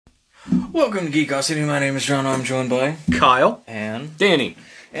Welcome to Geek City. My name is John. I'm joined by Kyle and Danny.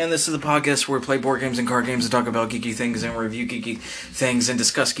 And this is the podcast where we play board games and card games and talk about geeky things and review geeky things and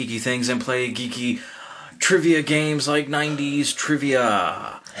discuss geeky things and play geeky trivia games like 90's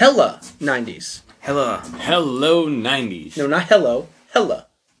trivia. Hella 90's. Hello 90's. No, not hello. Hella.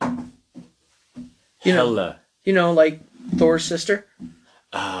 Hella. You know, like Thor's sister?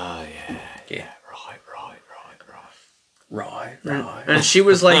 Yeah. Right. And she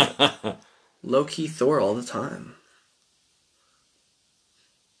was like low-key Thor all the time.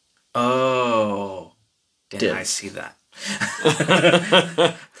 Oh. Did I see that?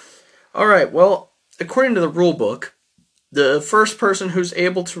 All right, well, according to the rule book, the first person who's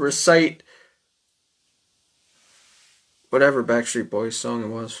able to recite whatever Backstreet Boys song it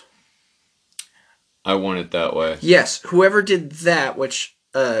was. I want it that way. Yes, whoever did that, which,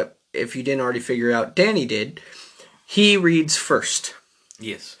 if you didn't already figure out, Danny did, he reads first.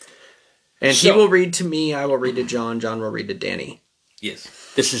 Yes. And he will read to me, I will read to John, John will read to Danny.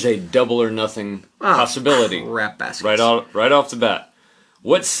 Yes. This is a double or nothing possibility. Crap baskets. Right off the bat.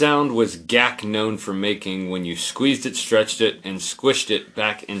 What sound was Gak known for making when you squeezed it, stretched it, and squished it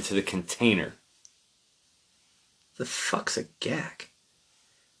back into the container? The fuck's a gag?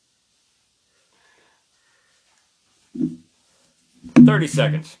 30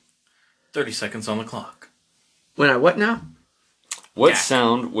 seconds. 30 seconds on the clock. When I what now? What Gak.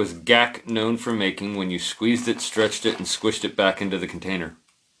 sound was Gak known for making when you squeezed it, stretched it, and squished it back into the container?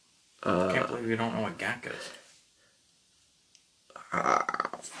 I can't believe you don't know what gak is.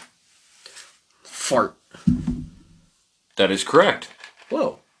 Fart. That is correct.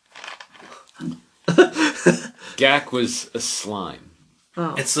 Whoa. Gak was a slime.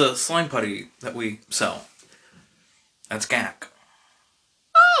 Oh. It's the slime putty that we sell. That's gak.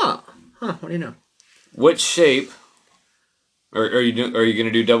 Oh. Huh, what do you know? What shape... Are you going to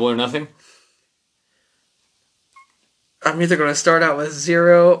do double or nothing? I'm either going to start out with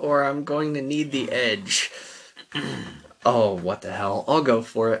 0 or I'm going to need the edge. Oh, what the hell. I'll go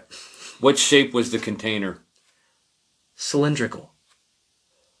for it. What shape was the container? Cylindrical.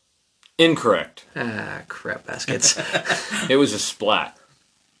 Incorrect. Ah, crap baskets. It was a splat.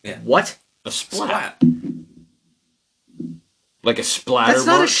 Yeah. What? A splat. Splat. Like a splatter That's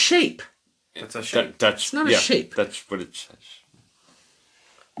not mark? a shape. That's a shape. That's not a shape. That's what it says.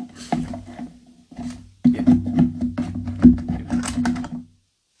 Yeah.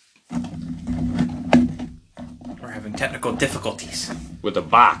 We're having technical difficulties. With a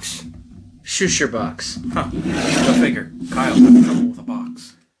box. Shusher box. Huh. Go figure. Kyle had trouble with a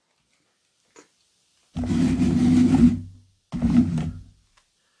box.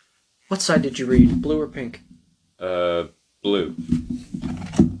 What side did you read? Blue or pink? Blue.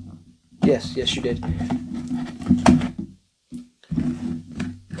 Yes, you did.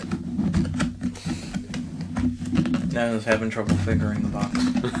 Now I was having trouble figuring the box.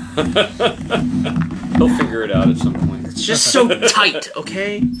 He'll figure it out at some point. It's just so tight,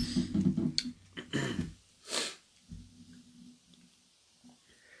 okay?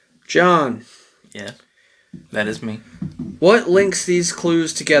 John, Yeah. That is me. what links these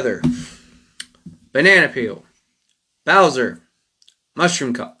clues together? Banana peel. Bowser.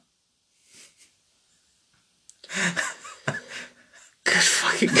 Mushroom cup. Good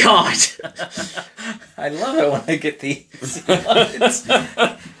fucking God. I love it when I get these.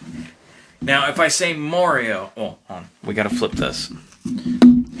 Now, if I say Mario... Oh, hold on. We gotta flip this.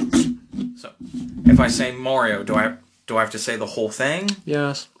 So, if I say Mario, do I have to say the whole thing?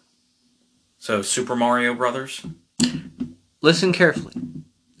 Yes. So, Super Mario Brothers? Listen carefully.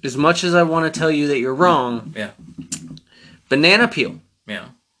 As much as I want to tell you that you're wrong, Yeah. banana peel. Yeah.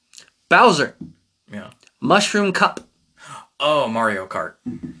 Bowser. Yeah. Mushroom cup. Oh, Mario Kart.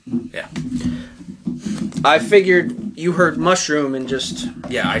 Yeah. I figured you heard mushroom and just...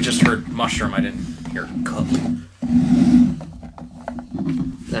 Yeah, I just heard mushroom. I didn't hear cup.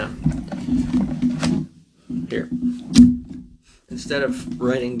 No. Here. Instead of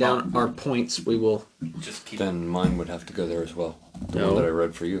writing down our points, we will... Just keep... Then mine would have to go there as well. The No. one that I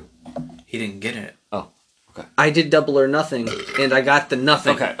read for you. He didn't get it. Oh, okay. I did double or nothing, and I got the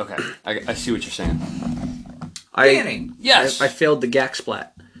nothing. Okay. I see what you're saying. Danny! Yes! I failed the Gak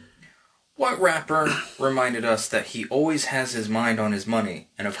splat. What rapper reminded us that he always has his mind on his money?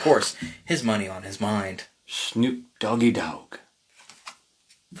 And of course, his money on his mind. Snoop Doggy Dogg.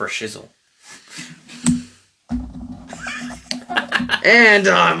 For shizzle. And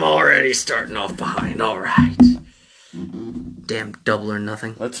I'm already starting off behind. All right. Damn double or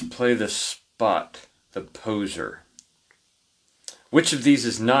nothing. Let's play the spot. The poser. Which of these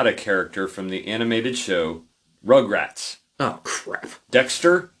is not a character from the animated show Rugrats? Oh, crap.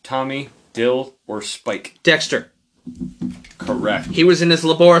 Dexter, Tommy, Dill or Spike? Dexter. Correct. He was in his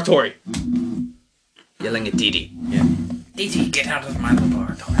laboratory. Yelling at Dee Dee. Yeah. Dee, get out of my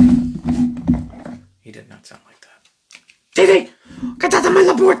laboratory. He did not sound like that. Dee Dee, get out of my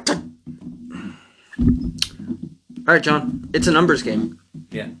laboratory. Alright, John. It's a numbers game.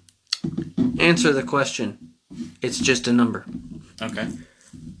 Yeah. Answer the question. It's just a number. Okay.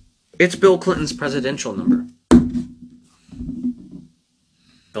 It's Bill Clinton's presidential number.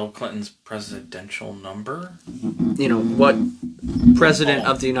 Bill Clinton's presidential number? You know, what president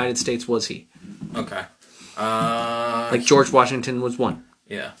of the United States was he? Okay. Like George Washington was one.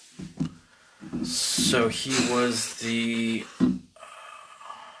 Yeah. So he was the...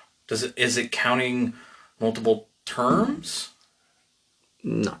 is it counting multiple terms?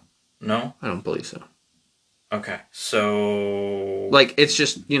 No. No? I don't believe so. Okay. So... Like, it's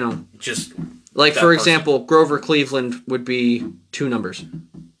just, you know... Just... Like, that for person. example, Grover Cleveland would be 2 numbers.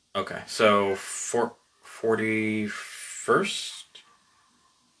 Okay. So, 41st?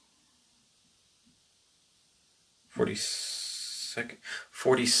 42nd?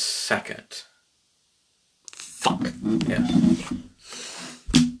 42nd. Fuck. Yeah.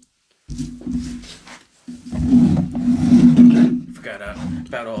 Forgot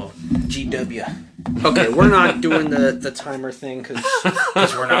about all GW. Okay, we're not doing the timer thing, because...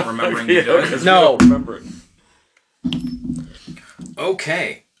 Because we're not remembering to do it. No. Remember it.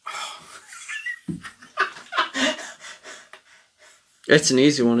 Okay. It's an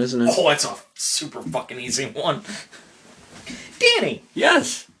easy one, isn't it? Oh, it's a super fucking easy one. Danny,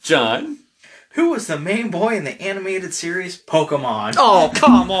 Yes, John. who was the main boy in the animated series Pokemon? Oh,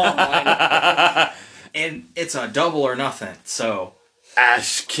 come on! And it's a double or nothing. So,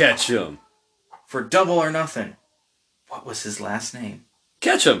 Ash Ketchum. for double or nothing, what was his last name?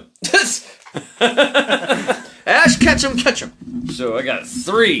 Ketchum. Ash Ketchum. So I got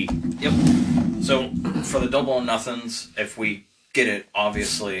 3. Yep. So, for the double or nothings, if we get it,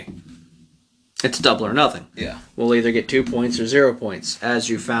 obviously. It's double or nothing. Yeah. We'll either get 2 points or 0 points. As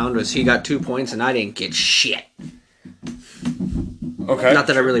you found, was he got 2 points and I didn't get shit. Okay. Not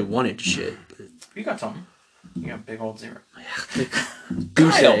that I really wanted shit. You got something. You got a big old 0.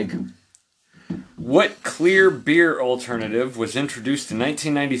 Goose Kyle. egg. What clear beer alternative was introduced in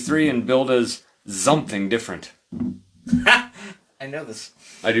 1993 and billed as something different? I know this.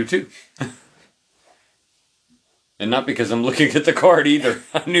 I do too. And not because I'm looking at the card either.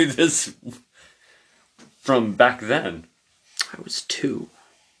 I knew this from back then. I was 2.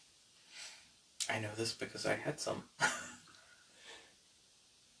 I know this because I had some.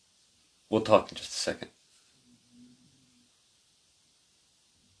 We'll talk in just a second.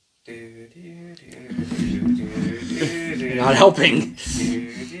 You're not helping.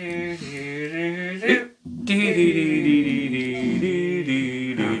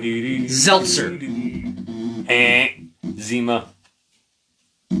 Zeltzer. Zima.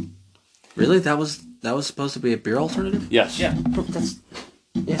 Really? That was supposed to be a beer alternative? Yes. Yeah.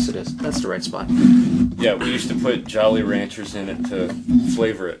 Yes, it is. That's the right spot. Yeah, we used to put Jolly Ranchers in it to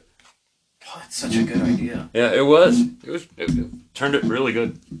flavor it. Oh, that's such a good idea. Yeah, it was. It turned it really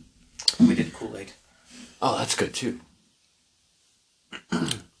good. We did Kool-Aid. Oh, that's good too.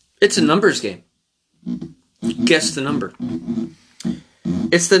 It's a numbers game. Guess the number.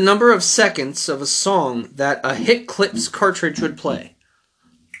 It's the number of seconds of a song that a Hit Clips cartridge would play.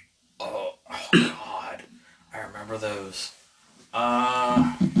 Oh God. I remember those.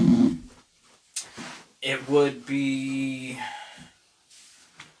 It would be...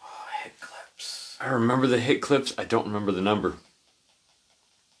 Oh, Hit Clips. I remember the hit clips. I don't remember the number.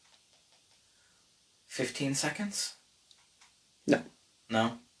 15 seconds? No.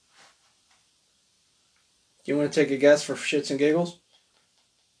 No? Do you want to take a guess for shits and giggles?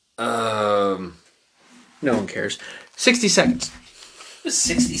 No one cares. 60 seconds. It was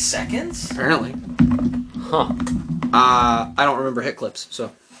 60 seconds? Apparently. Huh. I don't remember Hit Clips,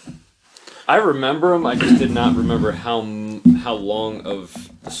 so... I remember them. I just did not remember how long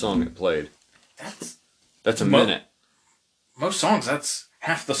of the song it played. That's a minute. Most songs, that's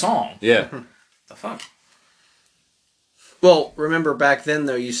half the song. Yeah. The fuck? Well, remember back then,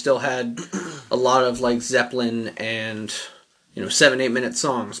 though, you still had a lot of, like, Zeppelin and, 7-8 minute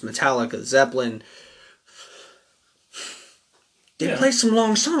songs. Metallica, Zeppelin. They play some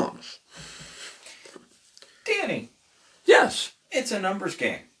long songs. Danny, Yes. it's a numbers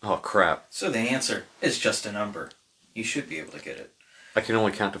game. Oh, crap. So the answer is just a number. You should be able to get it. I can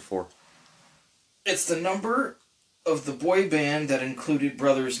only count to 4. It's the number of the boy band that included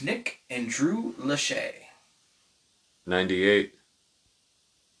brothers Nick and Drew Lachey. 98.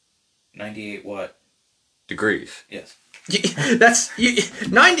 98 what? degrees. Yes.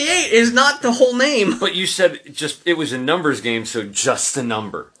 98 is not the whole name. But you said it was a numbers game, so just the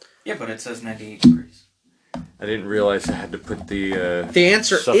number. Yeah, but it says 98 degrees. I didn't realize I had to put the... The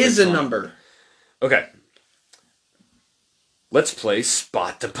answer is a number. Okay. Let's play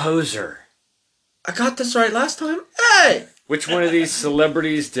Spot the Poser. I got this right last time. Hey! Which one of these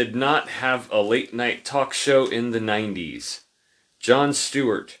celebrities did not have a late-night talk show in the 90s? Jon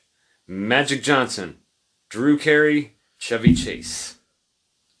Stewart, Magic Johnson, Drew Carey, Chevy Chase.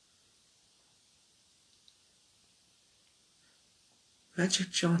 Magic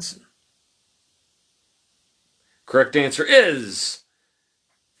Johnson. Correct answer is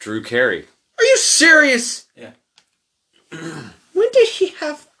Drew Carey. Are you serious? Yeah. When did he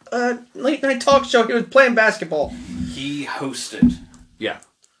have a late night talk show? He was playing basketball. He hosted. Yeah.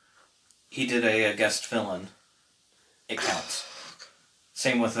 He did a guest fill-in. It counts.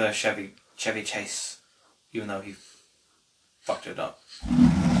 Same with Chevy Chase, even though he fucked it up.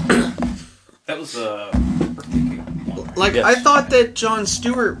 That was a birthday cake one. Like, Yes. I thought that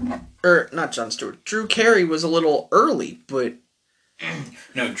Drew Carey was a little early, but...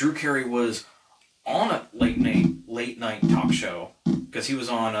 No, Drew Carey was on a late night talk show because he was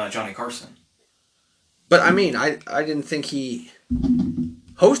on Johnny Carson. But, I mean, I didn't think he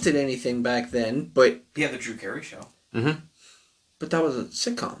hosted anything back then, but... He had the Drew Carey show. Mm-hmm. But that was a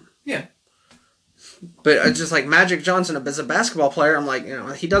sitcom. Yeah. But I just like Magic Johnson as a basketball player, I'm like,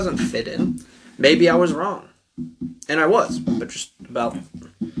 he doesn't fit in. Maybe I was wrong. And I was, but just about...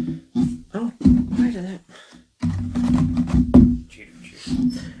 Oh, why did that... Cheater.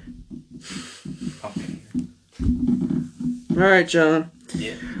 Pumpkin. Alright, John.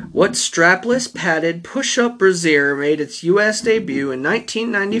 Yeah. What strapless, padded, push-up brassiere made its U.S. debut in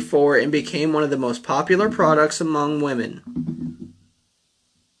 1994 and became one of the most popular products among women?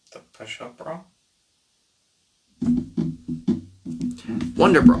 The push-up bra?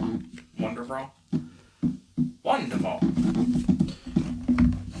 Wonder Bra. Wonder bra? Wonderful.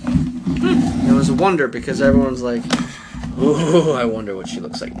 It was a wonder because everyone's like, oh, I wonder what she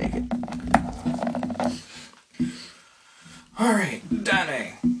looks like naked. Alright,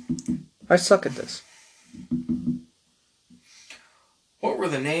 Danny. I suck at this. What were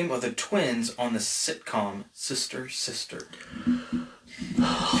the name of the twins on the sitcom Sister Sister?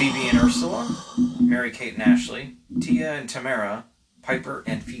 Phoebe and Ursula, Mary-Kate and Ashley, Tia and Tamara, Piper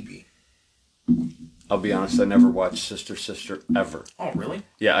and Phoebe. I'll be honest, I never watched Sister Sister ever. Oh, really?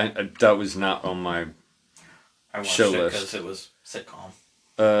 Yeah, I that was not on my I watched show it list. because it was sitcom.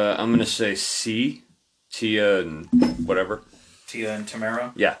 I'm going to say C, Tia and whatever. Tia and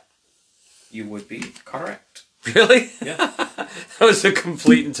Tamara, Yeah. you would be correct. Really? Yeah. That was a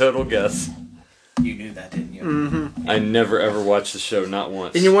complete and total guess. You knew that, didn't you? Mm-hmm. I never ever watched the show, not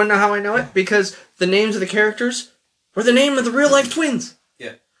once. And you want to know how I know it? Because the names of the characters were the name of the real-life twins.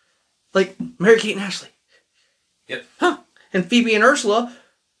 Yeah. Like Mary-Kate and Ashley. Yep. Huh. And Phoebe and Ursula,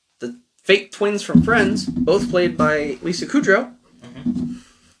 the fake twins from Friends, both played by Lisa Kudrow. Mm-hmm.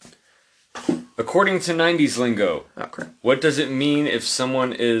 According to 90's lingo, Oh, crap. what does it mean if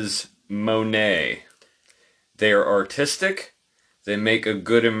someone is Monet? They are artistic, they make a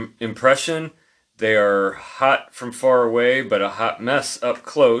good impression, they are hot from far away, but a hot mess up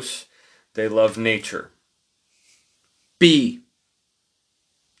close, they love nature. B.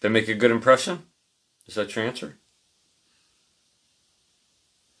 They make a good impression? Is that your answer?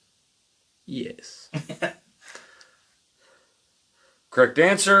 Yes. Correct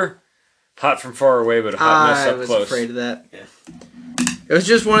answer. Hot from far away, but a hot mess I up was close. afraid of that. Yeah. It was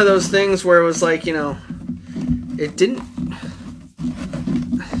just one of those things where it was like, it didn't...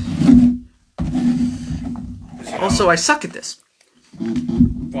 Also, I suck at this.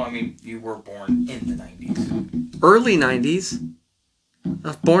 Well, I mean, you were born in the 90s. Early 90s. I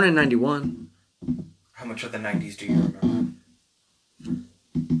was born in 91. How much of the 90s do you remember?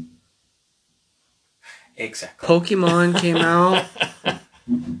 Exactly. Pokemon came out.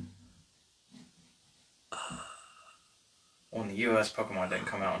 Well, in the U.S., Pokemon didn't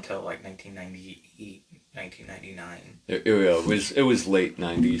come out until like 1998, 1999. It was late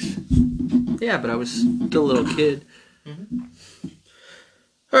 90s. Yeah, but I was still a little kid. Mm-hmm.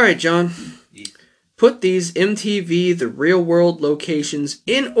 All right, John. Yeah. Put these MTV The Real World locations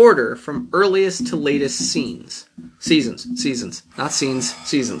in order from earliest to latest scenes. Seasons. Not scenes,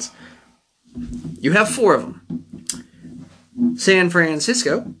 seasons. You have 4 of them. San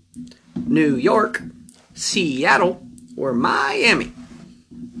Francisco, New York, Seattle, or Miami.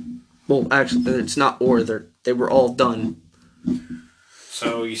 Well, actually, it's not or. They were all done.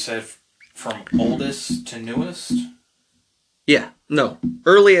 So you said from oldest to newest? Yeah, no.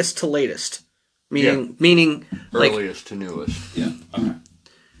 Earliest to latest. Meaning like Earliest to newest. Yeah. Okay.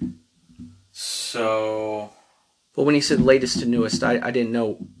 So. Well, when he said latest to newest, I didn't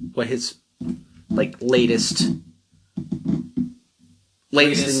know what his latest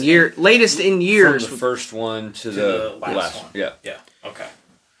in years. From the first one to the last one. Yeah. Yeah. Okay.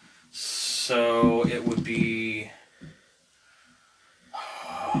 So it would be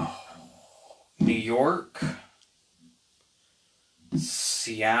New York,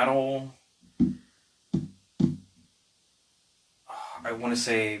 Seattle. I want to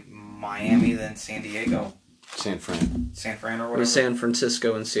say Miami, then San Diego. San Fran or whatever. It was San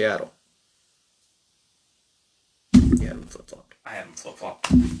Francisco and Seattle. You had them flip-flopped. I had them flip-flopped.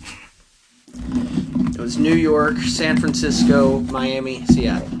 It was New York, San Francisco, Miami,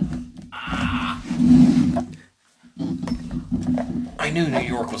 Seattle. I knew New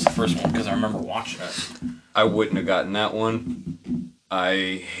York was the first one because I remember watching it. I wouldn't have gotten that one.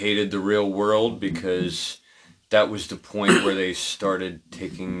 I hated The Real World because that was the point where they started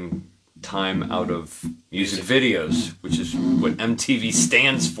taking time out of music videos, which is what MTV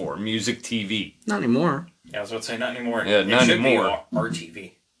stands for, music TV. Not anymore. Yeah, I was about to say, not anymore. Yeah, not anymore.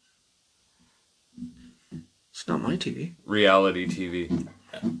 RTV. It's not my TV. Reality TV.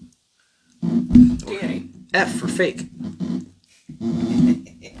 Okay. F for fake.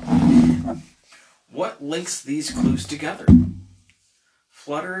 What links these clues together?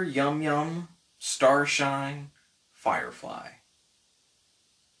 Flutter, Yum Yum, Starshine, Firefly.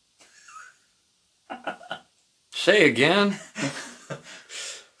 Say again.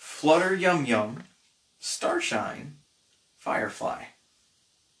 Flutter, Yum Yum, Starshine, Firefly.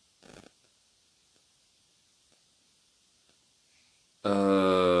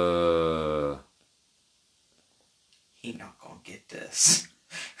 He not gonna get this.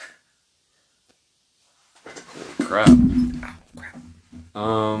 Holy crap. Oh, crap.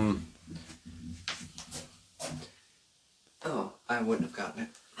 Oh, I wouldn't have gotten it.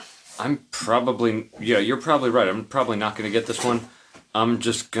 You're probably right. I'm probably not going to get this one. I'm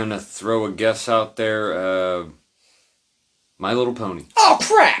just going to throw a guess out there. My Little Pony. Oh,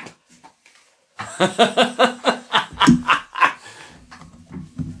 crap!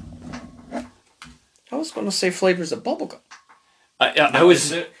 I was going to say flavors of bubblegum. I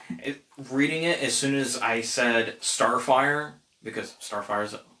was reading it as soon as I said Starfire, because Starfire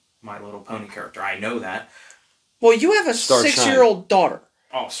is a My Little Pony character. I know that. Well, you have a Starshine. 6-year-old daughter.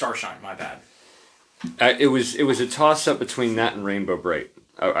 Oh, Starshine, my bad. It was a toss-up between that and Rainbow Bright.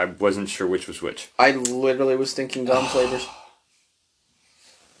 I wasn't sure which was which. I literally was thinking gum flavors.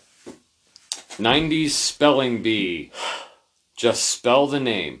 90's spelling bee. Just spell the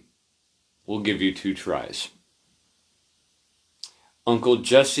name. We'll give you 2 tries. Uncle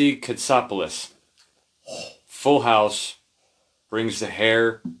Jesse Katsopoulos. Full House. Brings the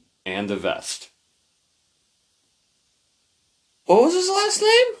hair and the vest. What was his last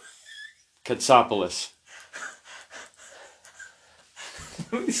name? Katsopoulos.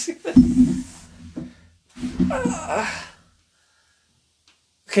 Let me see that.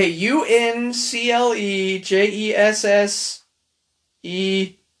 Okay, UNCLEJESSE.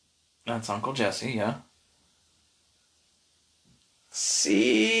 That's Uncle Jesse, yeah.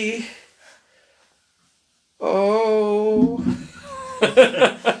 C. O.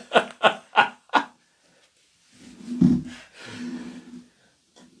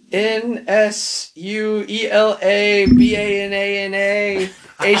 NSUELABANANA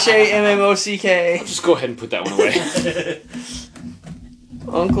HAMMOCK. Just go ahead and put that one away.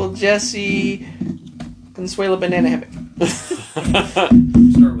 Uncle Jesse Consuela Banana Hammock. Start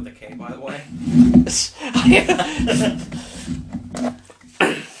with a K, by the way.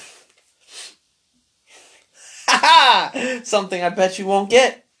 Something I bet you won't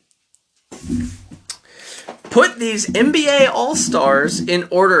get. Put these NBA All-Stars in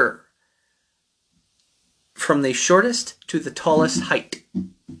order from the shortest to the tallest height.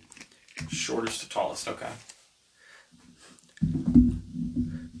 Shortest to tallest, okay.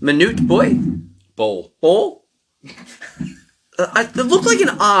 Minute boy. Bowl. Bowl? It looked like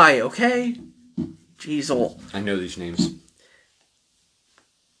an eye, okay? Jeez, ol'. I know these names.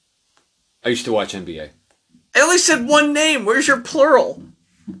 I used to watch NBA. I only said one name. Where's your plural?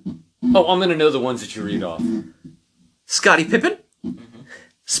 Oh, I'm going to know the ones that you read off. Scottie Pippen. Mm-hmm.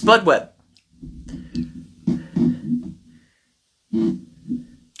 Spud Webb.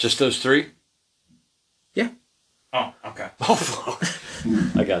 Just those 3? Yeah. Oh, okay.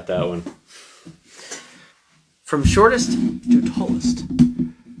 I got that one. From shortest to tallest.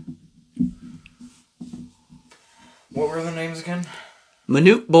 What were the names again?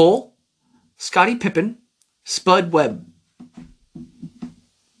 Manute Bol, Scottie Pippen, Spud Webb.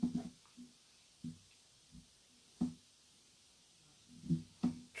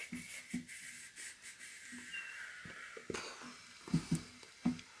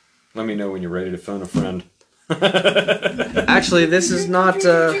 Let me know when you're ready to phone a friend. Actually, this is not.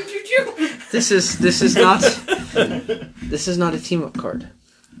 This is not a team up card.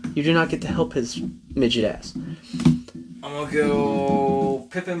 You do not get to help his midget ass. I'm gonna go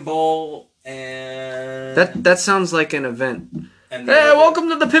Pippin Bowl and That sounds like an event. and Hey, welcome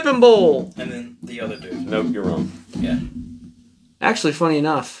to the Pippin Bowl. and then the other dude. Nope, you're wrong. Yeah. Actually, funny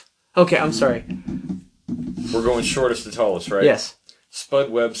enough. Okay, I'm sorry. We're going shortest to tallest, right? Yes. Spud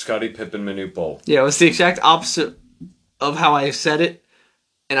Webb, Scottie Pippen, Manute Bol. Yeah, it was the exact opposite of how I said it,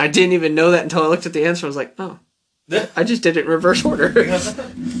 and I didn't even know that until I looked at the answer. I was like, oh, I just did it in reverse order.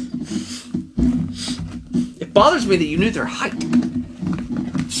 It bothers me that you knew their height.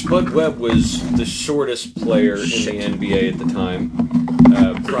 Spud Webb was the shortest player in the NBA at the time,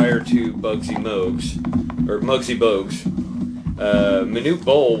 prior to Muggsy Bogues. Manute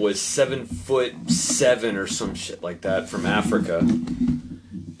Bol was 7'7" or some shit like that from Africa.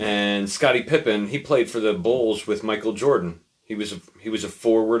 And Scottie Pippen, he played for the Bulls with Michael Jordan. He was a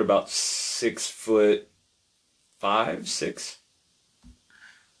forward, about 6'5", 6.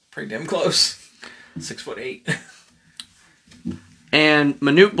 Pretty damn close. 6'8". And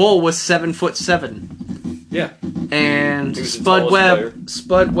Manute Bol was 7'7". Yeah. And He was the Spud tallest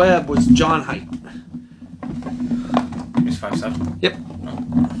Webb was John height. He's 5'7". Yep.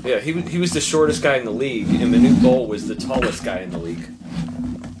 Yeah, he was the shortest guy in the league, and Manute Bol was the tallest guy in the league.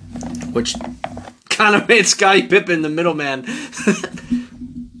 Which kind of made Scottie Pippen the middleman.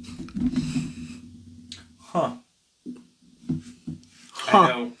 Huh. I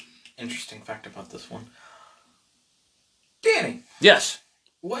know. Interesting fact about this one. Danny, Yes.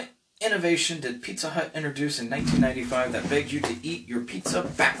 what innovation did Pizza Hut introduce in 1995 that begged you to eat your pizza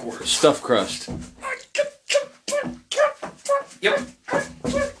backwards? Stuffed crust. Yep.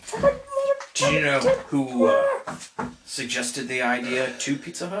 Do you know who suggested the idea to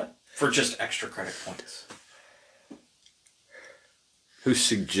Pizza Hut? For just extra credit points. Who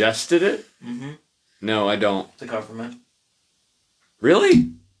suggested it? Mm-hmm. No, I don't. The government.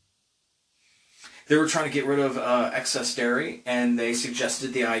 Really? They were trying to get rid of excess dairy, and they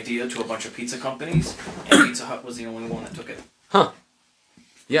suggested the idea to a bunch of pizza companies, and Pizza Hut was the only one that took it. Huh.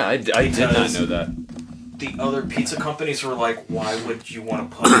 Yeah, I did not know that. The other pizza companies were like, why would you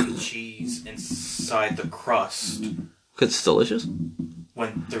want to put cheese inside the crust Because it's delicious?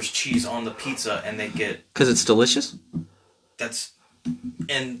 when there's cheese on the pizza and they get... Because it's delicious? That's...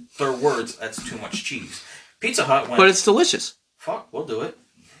 In their words, that's too much cheese. Pizza Hut went... But it's delicious. Fuck, we'll do it.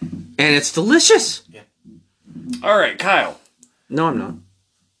 And it's delicious. Yeah. All right, Kyle. No, I'm not.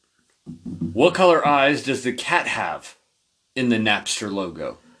 What color eyes does the cat have in the Napster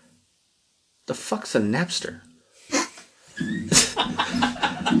logo? The fuck's a Napster?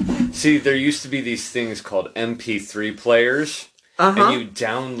 See, there used to be these things called MP3 players, and you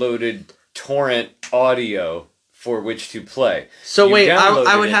downloaded torrent audio for which to play. So You wait, I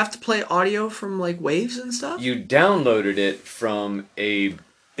downloaded would it- have to play audio from like waves and stuff? You downloaded it from a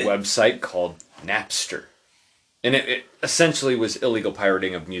website called Napster. And it essentially was illegal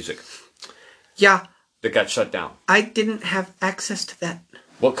pirating of music Yeah, that got shut down. I didn't have access to that.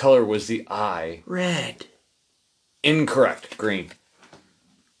 What color was the eye? Red. Incorrect. Green.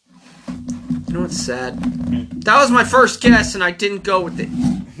 You know what's sad? That was my first guess and I didn't go with it.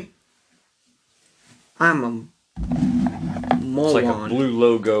 I'm a moron. It's like a blue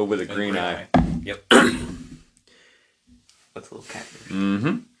logo with a green eye. Yep. With a little cat.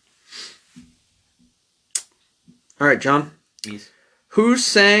 Mm-hmm. All right, John. Yes. Who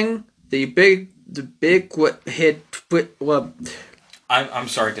sang the big what hit what? I'm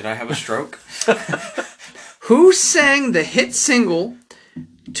sorry, did I have a stroke? Who sang the hit single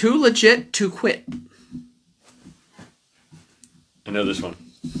 "Too Legit to Quit"? I know this one.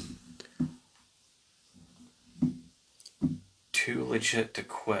 Too legit to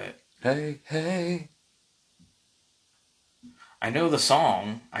quit. Hey, hey. I know the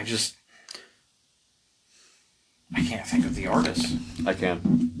song, I can't think of the artist. I can.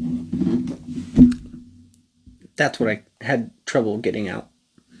 That's what I had trouble getting out.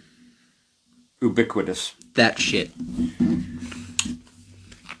 Ubiquitous. That shit.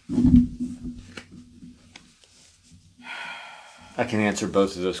 I can answer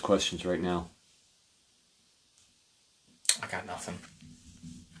both of those questions right now. I got nothing.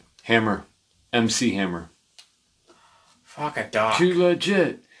 Hammer. MC Hammer. Fuck a dog. Too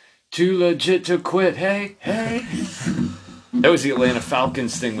legit to quit. Hey, hey. That was the Atlanta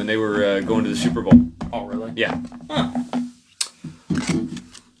Falcons thing when they were going to the Super Bowl. Oh, really? Yeah. Huh.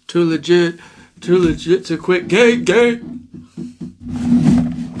 Too legit to quit. Gay.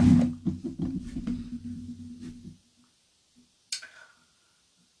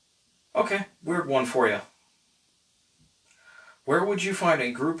 Okay, weird one for you. Where would you find a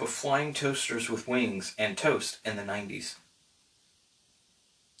group of flying toasters with wings and toast in the 90s?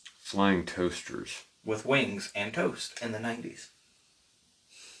 Flying toasters. With wings and toast in the 90s.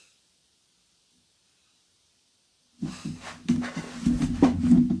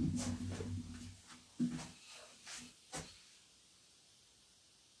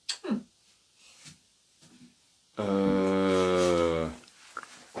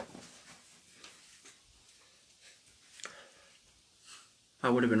 I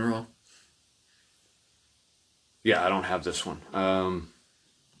would have been wrong. Yeah, I don't have this one.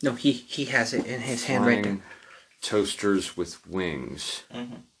 No, he has it in his hand right there. Toasters with wings.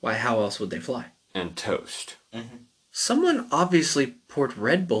 Mm-hmm. Why, how else would they fly? And toast. Mm-hmm. Someone obviously poured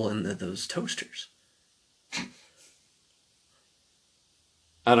Red Bull into those toasters.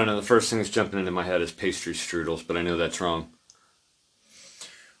 I don't know. The first thing that's jumping into my head is pastry strudels, but I know that's wrong.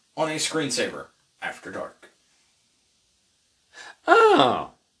 On a screensaver, after dark.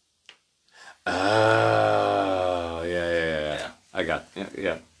 Oh. Oh, yeah. I got,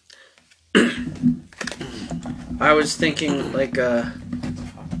 yeah. I was thinking like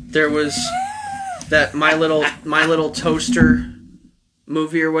there was that My Little Toaster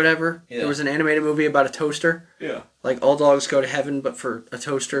movie or whatever. Yeah. There was an animated movie about a toaster. Yeah. Like all dogs go to heaven, but for a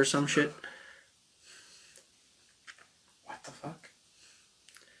toaster or some shit. What the fuck?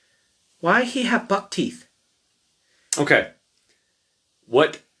 Why he have buck teeth? Okay.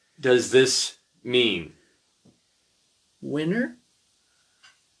 What does this mean? Winner?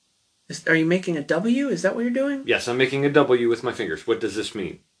 Are you making a W? Is that what you're doing? Yes, I'm making a W with my fingers. What does this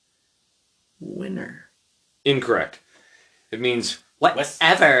mean? Winner. Incorrect. It means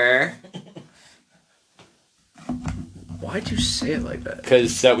Whatever. Why'd you say it like that?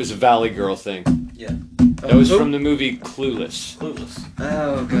 because that was a Valley Girl thing. Yeah. That was from the movie Clueless. Clueless.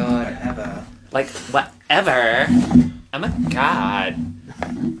 Oh god. Whatever. Like, whatever. I'm a god.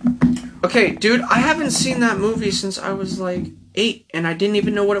 Okay, dude, I haven't seen that movie since I was like 8, and I didn't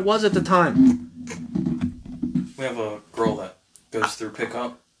even know what it was at the time. We have a girl that goes through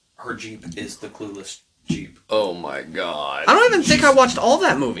pickup. Her Jeep is the Clueless Jeep. Oh my god. I don't even think I watched all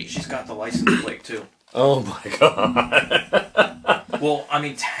that movie. She's got the license plate, too. Oh my god. Well, I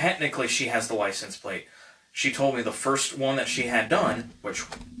mean, technically she has the license plate. She told me the first one that she had done, which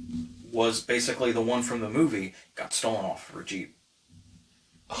was basically the one from the movie, got stolen off her Jeep.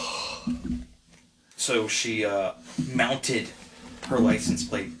 So she mounted her license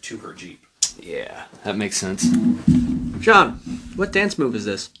plate to her Jeep. Yeah, that makes sense. John, what dance move is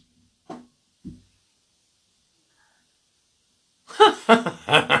this?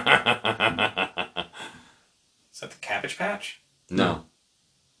 Is that the Cabbage Patch? No.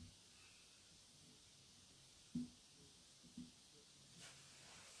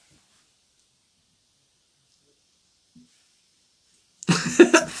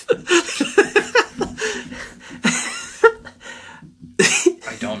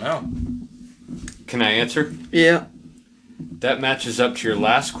 I don't know. Can I answer? Yeah. That matches up to your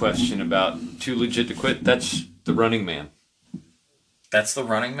last question about Too Legit to Quit. That's The Running Man. That's the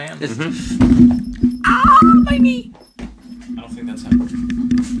Running Man? My knee! I don't think that's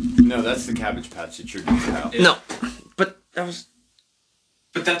him. No, that's the Cabbage Patch that you're doing now. No, but that was...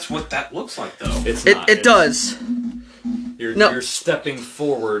 But that's what that looks like, though. It's It, not. it does. You're stepping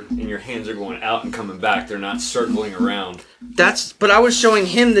forward and your hands are going out and coming back. They're not circling around. But I was showing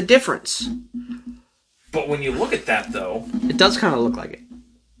him the difference. But when you look at that, though, It does kind of look like it.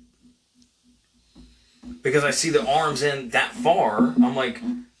 because I see the arms in that far, I'm like,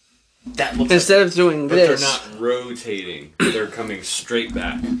 that looks Instead of doing But this, they're not rotating. They're coming straight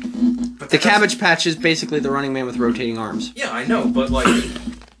back. but the that Cabbage Patch is basically the Running Man with rotating arms. doesn't- Yeah, I know, but like,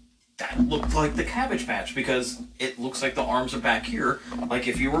 that looked like the Cabbage Patch because it looks like the arms are back here, like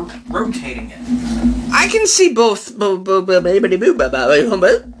if you were rotating it. I can see both.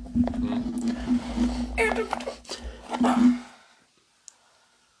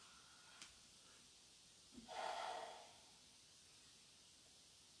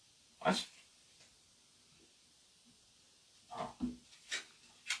 What? Oh.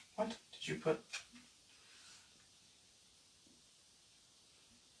 What did you put?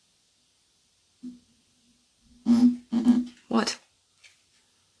 What?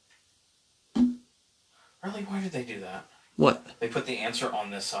 Really? Why did they do that? What? They put the answer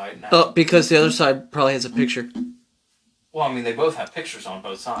on this side now. Oh, because the other side probably has a picture. Well, I mean, they both have pictures on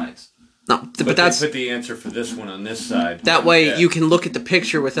both sides. No, But but that's they put the answer for this one on this side. that way Yeah. you can look at the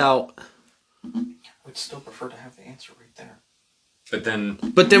picture without. I would still prefer to have the answer right there. But then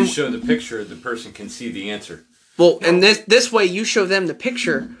But then- you show the picture, the person can see the answer. Well, and this way you show them the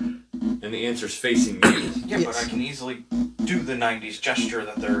picture, And the answer's facing you. Yeah, but I can easily do the 90s gesture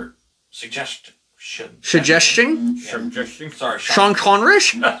that they're suggesting. Suggesting? Suggesting? Sorry, Sean Connery?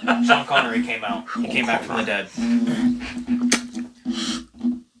 Sean Connery came out. He came back from the dead.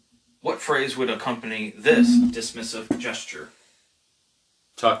 What phrase would accompany this dismissive gesture?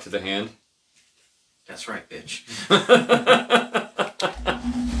 Talk to the hand. That's right, bitch.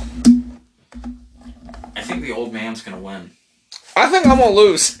 I think the old man's gonna win. I think I'm gonna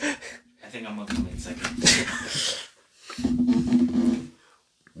lose. I think I'm gonna come in second.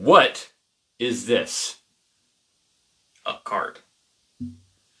 What is this? A card.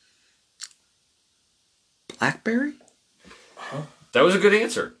 Blackberry? That was a good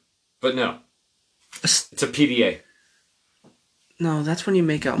answer. But no. It's a PDA. No, that's when you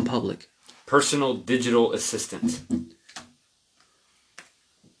make out in public. Personal digital assistant.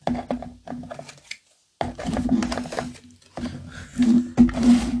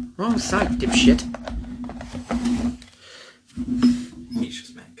 Wrong side, dipshit. He's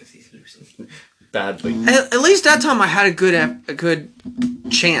just mad because he's losing. Badly. At least that time I had a good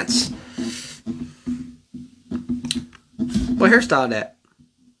chance. What hairstyle that?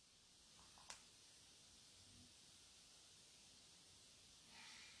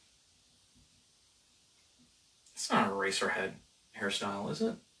 It's not a racerhead hairstyle, is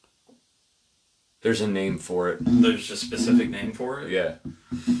it? There's a name for it. There's a specific name for it? Yeah.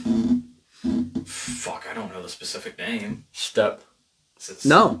 Fuck, I don't know the specific name. Step.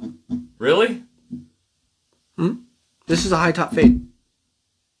 No. Really? This is a high top fade.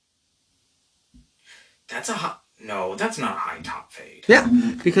 That's a high... No, that's not a high top fade. Yeah,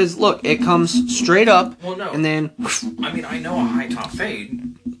 because look, it comes straight up, Well, no. and then... I mean, I know a high top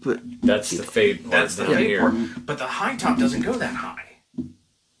fade. But That's the fade part. That's the down fade here. part. But the high top doesn't go that high.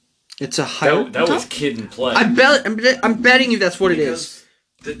 it's a high That was top? kid and play. I'm betting you that's what it is.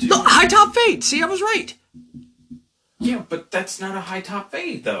 The dude... No, high top fade. See, I was right. Yeah, but that's not a high top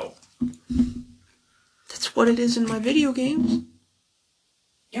fade, though. That's what it is in my video games.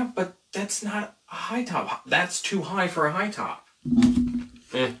 Yeah, but that's not a high top. That's too high for a high top.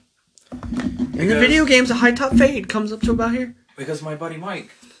 Eh. In the video games, a high top fade comes up to about here. Because my buddy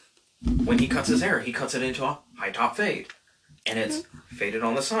Mike, when he cuts his hair, he cuts it into a high top fade. And it's faded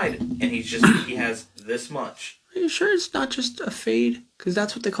on the side. And he has this much. Are you sure it's not just a fade? Because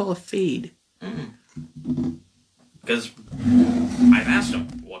that's what they call a fade. Because I've asked him,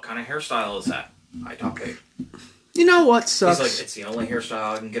 what kind of hairstyle is that? High top fade. You know what sucks? He's like, it's the only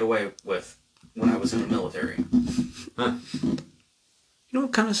hairstyle I can get away with when I was in the military. Huh. You know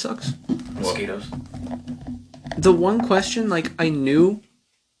what kind of sucks? Mosquitoes. The one question, like, I knew,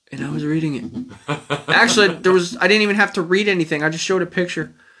 and I was reading it. Actually, I didn't even have to read anything. I just showed a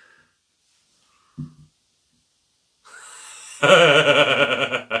picture.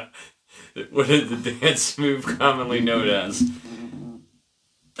 What is the dance move commonly known as?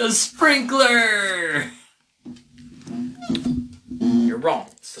 The sprinkler! You're wrong.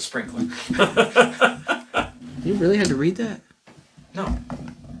 It's the sprinkler. You really had to read that? No.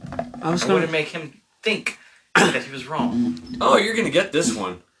 I was I going want to make him think that he was wrong. Oh, you're gonna get this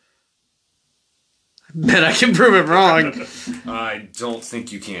one. bet I can prove it wrong. I don't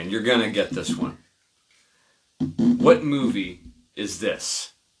think you can. You're gonna get this one. What movie is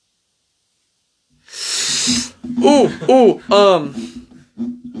this?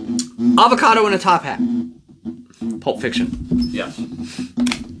 Avocado in a top hat. Pulp Fiction. Yes.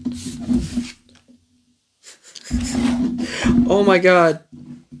 Oh my god.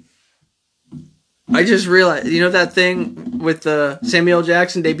 I just realized, you know that thing with Samuel L.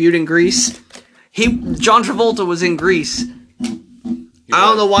 Jackson debuted in Grease? John Travolta was in Grease. I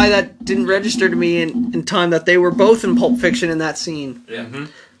don't know why that didn't register to me in time that they were both in Pulp Fiction in that scene. Yeah. Mm-hmm.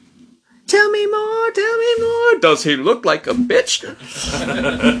 Tell me more, tell me more. Does he look like a bitch?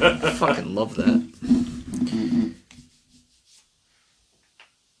 I fucking love that.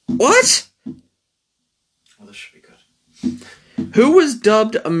 What? Well, this should be good. Who was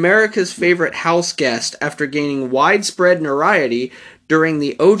dubbed America's favorite house guest after gaining widespread notoriety during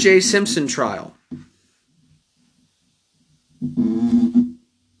the O.J. Simpson trial?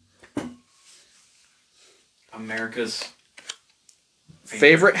 America's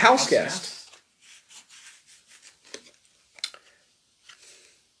Favorite house guest.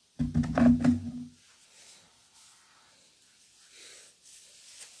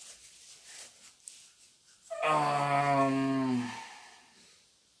 I'm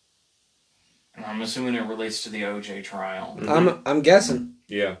assuming it relates to the OJ trial. I'm guessing.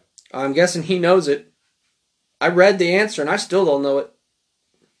 Yeah. I'm guessing he knows it. I read the answer and I still don't know it.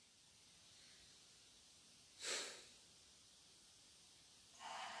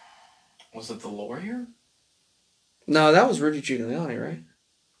 Was it the lawyer? No, that was Rudy Giuliani, right?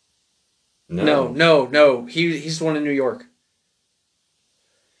 No. No. He's the one in New York.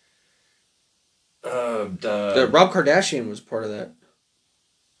 Rob Kardashian was part of that.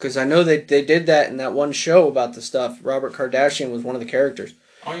 Because I know they did that in that one show about the stuff. Robert Kardashian was one of the characters.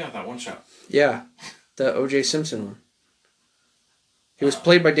 Oh, yeah, that one show. Yeah, the O.J. Simpson one. He was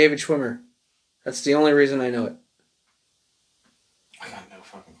played by David Schwimmer. That's the only reason I know it. I got no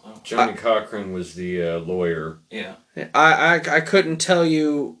fucking clue. Johnny Cochran was the lawyer. Yeah. I couldn't tell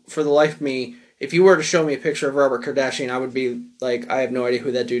you for the life of me. If you were to show me a picture of Robert Kardashian, I would be like, I have no idea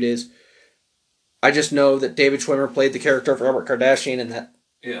who that dude is. I just know that David Schwimmer played the character of Robert Kardashian in that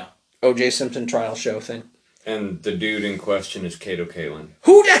O.J. Simpson trial show thing. And the dude in question is Kato Kalin.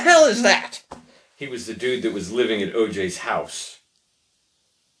 Who the hell is that? He was the dude that was living at OJ's house.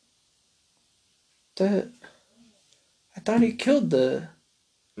 I thought he killed the...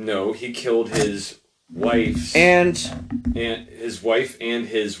 No, he killed his wife's... And his wife and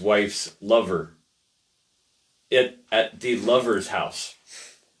his wife's lover. At the lover's house.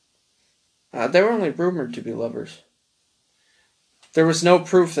 They were only rumored to be lovers. There was no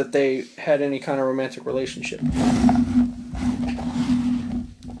proof that they had any kind of romantic relationship.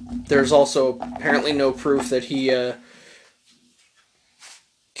 There's also apparently no proof that he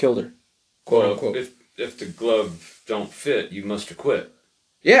killed her. Quote unquote. If the glove don't fit, you must acquit.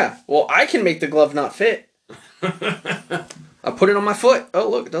 Yeah, well, I can make the glove not fit. I put it on my foot. Oh,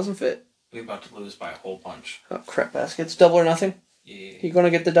 look, it doesn't fit. We're about to lose by a whole bunch. Oh, crap baskets. Double or nothing? Yeah. You gonna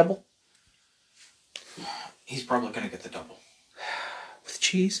get the double? He's probably gonna get the double. With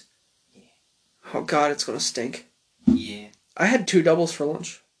cheese? Yeah. Oh, God, it's gonna stink. Yeah. I had 2 doubles for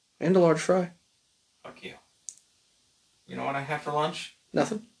lunch. And a large fry. Fuck you. You know what I had for lunch?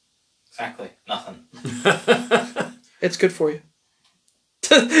 Nothing. Exactly. Nothing. It's good for you.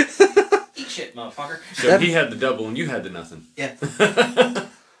 Eat shit, motherfucker. So he had the double and you had the nothing. Yeah.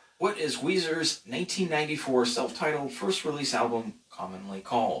 What is Weezer's 1994 self-titled first release album commonly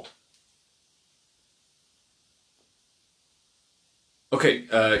called?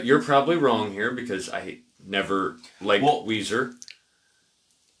 Okay, you're probably wrong here because I never liked Weezer.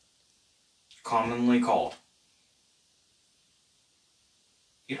 Commonly called.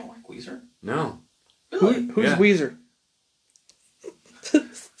 You don't like Weezer? No. Really? Who's Weezer?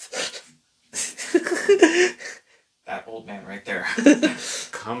 That old man right there.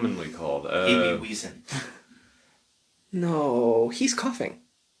 Commonly called. He be wheezing. No, he's coughing.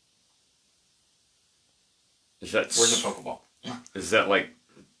 Is that Where's the Pokeball? Is that like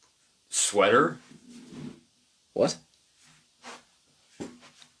Sweater? What?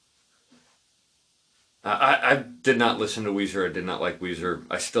 I did not listen to Weezer. I did not like Weezer.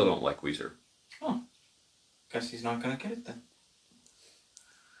 I still don't like Weezer. Oh. Guess he's not going to get it then.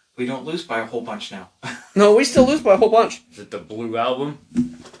 We don't lose by a whole bunch now. No, we still lose by a whole bunch. Is it the Blue Album?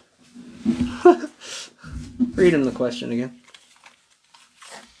 Read him the question again.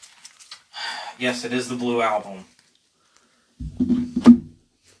 Yes, it is the Blue Album.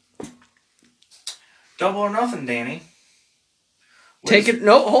 Double or nothing, Danny. Take it.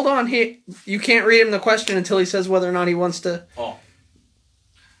 No, hold on. You can't read him the question until he says whether or not he wants to. Oh.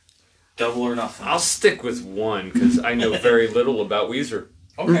 Double or nothing. I'll stick with one because I know very little about Weezer.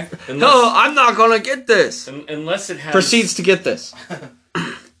 Okay. No, I'm not gonna get this. Unless it has... Proceeds to get this.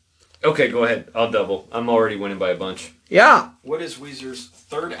 Okay, go ahead. I'll double. I'm already winning by a bunch. Yeah. What is Weezer's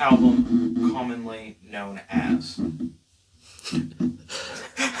third album commonly known as?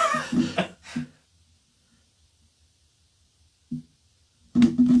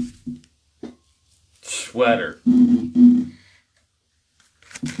 Sweater.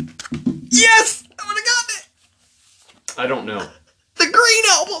 Yes! I would have gotten it! I don't know. The Green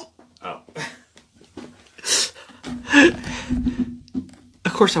Album! Oh.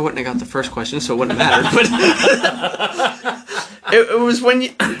 Of course, I wouldn't have got the first question, so it wouldn't have mattered. But it was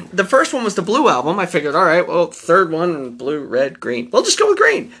when the first one was the Blue Album. I figured, all right, well, third one, blue, red, green. We'll just go with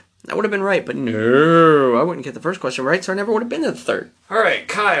green. That would have been right, but no, I wouldn't get the first question right, so I never would have been to the third. All right,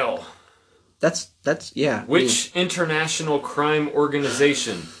 Kyle. That's yeah. Which international crime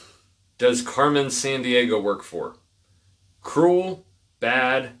organization does Carmen Sandiego work for? Cruel,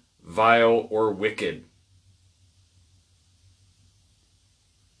 bad, vile, or wicked?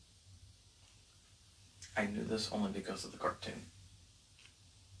 I knew this only because of the cartoon.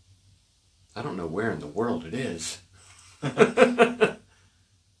 I don't know where in the world it is. Do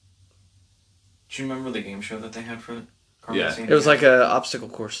you remember the game show that they had for Carmen Sandiego? It was like an obstacle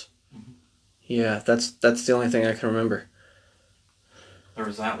course. Mm-hmm. Yeah, that's the only thing I can remember. There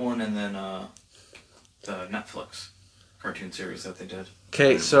was that one, and then the Netflix cartoon series that they did.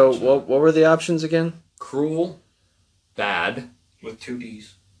 Okay, so what were the options again? Cruel, bad, With 2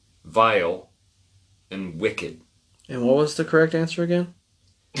 D's. vile, and wicked. And what was the correct answer again?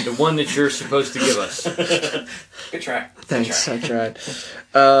 The one that you're supposed to give us. Good try. Thanks, Good I try.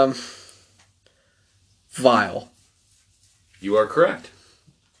 tried. Vile. You are correct.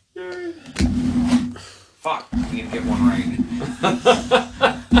 Fuck. I need to get one right.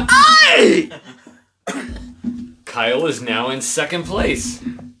 Hey! Kyle is now in second place.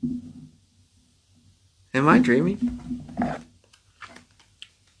 Am I dreaming?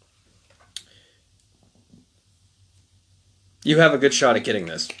 You have a good shot at getting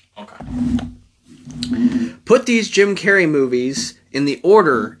this. Okay. Put these Jim Carrey movies in the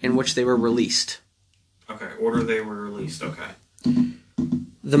order in which they were released. Okay. Order they were released. Okay.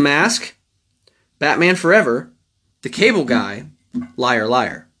 The Mask, Batman Forever, The Cable Guy, Liar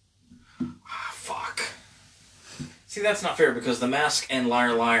Liar. Ah, fuck. See, that's not fair because The Mask and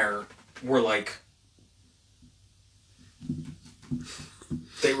Liar Liar were like...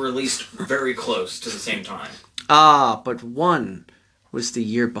 They were released very close to the same time. Ah, but one was the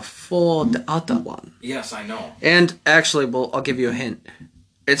year before the other one. Yes, I know. And actually, well, I'll give you a hint.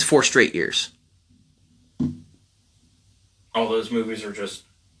 It's 4 straight years. All those movies are just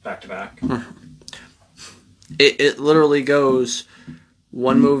back to back. It literally goes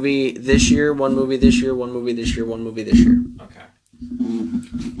one movie this year, one movie this year, one movie this year, one movie this year. Okay.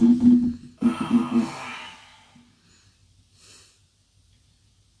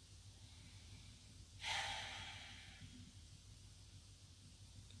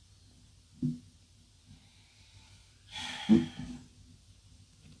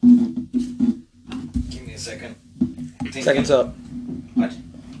 Give me a second. Seconds up. What?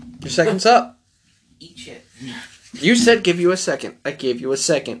 Your second's up. Eat shit. You said give you a second. I gave you a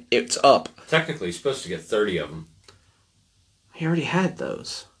second. It's up. Technically, you're supposed to get 30 of them. He already had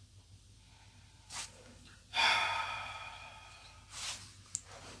those.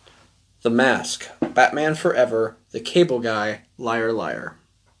 The Mask, Batman Forever, The Cable Guy, Liar Liar.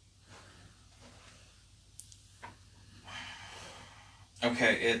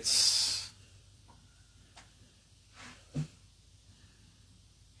 Okay, it's... I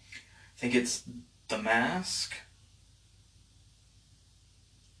think it's The Mask.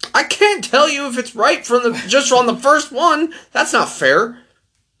 I can't tell you if it's right from the just on the first one. That's not fair.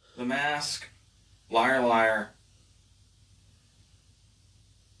 The Mask, Liar Liar,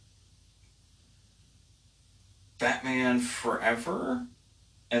 Batman Forever,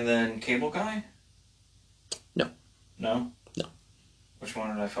 and then Cable Guy? No. No? No. Which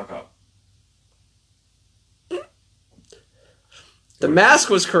one did I fuck up? The Mask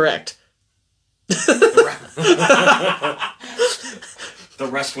was correct. The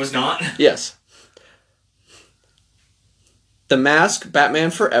rest was not? Yes. The Mask,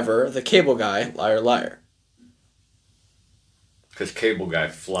 Batman Forever, The Cable Guy, Liar Liar. Because Cable Guy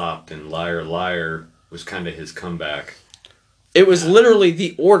flopped and Liar Liar was kind of his comeback. It was literally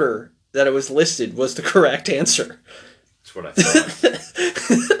the order that it was listed was the correct answer. That's what I thought.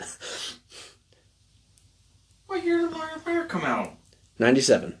 What year did Liar Liar come out?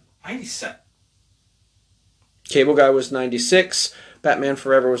 97. 97. Cable Guy was 96. Batman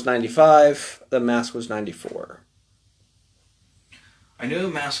Forever was 95. The Mask was 94. I knew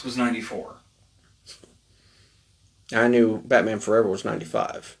Mask was 94. I knew Batman Forever was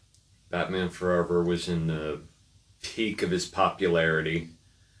 95. Batman Forever was in the peak of his popularity.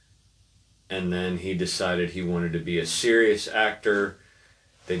 And then he decided he wanted to be a serious actor.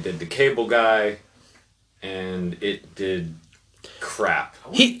 They did The Cable Guy, and it did crap. I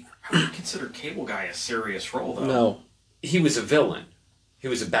wouldn't consider Cable Guy a serious role, though. No. He was a villain. He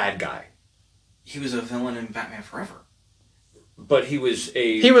was a bad guy. He was a villain in Batman Forever. But he was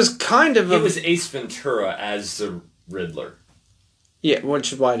He was kind of He was Ace Ventura as the Riddler. Yeah,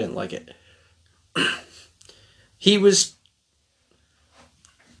 which is why I didn't like it. He was...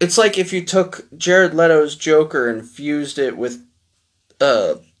 It's like if you took Jared Leto's Joker and fused it with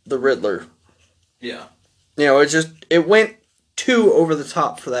the Riddler. Yeah. You know, it went too over the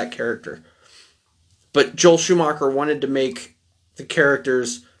top for that character. But Joel Schumacher wanted to make the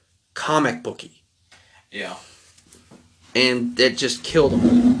characters comic booky. Yeah. And it just killed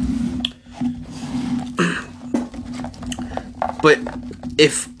him. But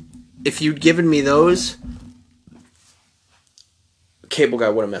if you'd given me those, Cable Guy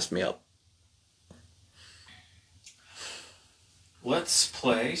would have messed me up. Let's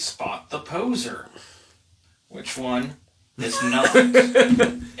play Spot the Poser. Which one is not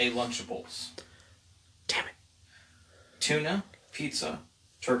a Lunchables? Damn it. Tuna, pizza,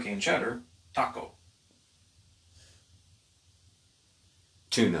 turkey and cheddar, taco.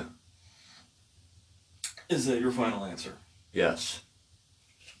 Tuna. Is that your final answer? Yes.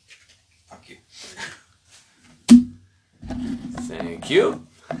 Fuck you. Thank you.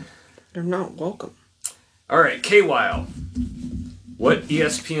 You're not welcome. All right, K-Weil. What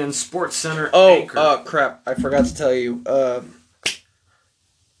ESPN Sports Center anchor? Oh, crap. I forgot to tell you.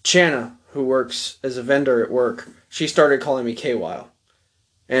 Chana, who works as a vendor at work, she started calling me K-Weil.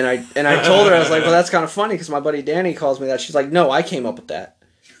 And I told her, I was like, well, that's kind of funny because my buddy Danny calls me that. She's like, no, I came up with that.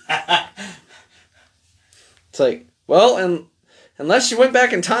 It's like, well, and unless you went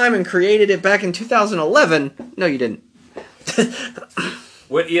back in time and created it back in 2011, no, you didn't.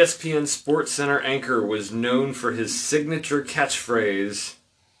 What ESPN Sports Center anchor was known for his signature catchphrase,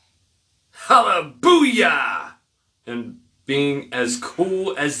 "Hallelujah," and being as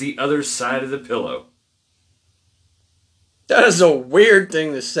cool as the other side of the pillow? That is a weird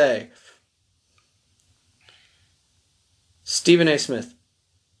thing to say. Stephen A. Smith.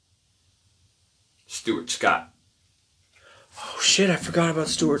 Stuart Scott. Oh, shit, I forgot about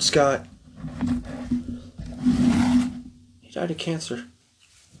Stuart Scott. He died of cancer.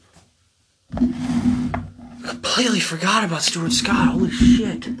 Completely forgot about Stuart Scott. Holy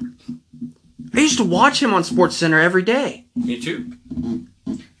shit. I used to watch him on SportsCenter every day. Me too.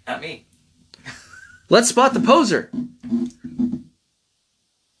 Not me. Let's spot the poser.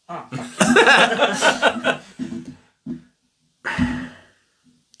 Oh, fuck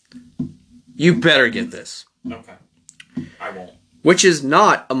You better get this. you. Okay. I won't. Which is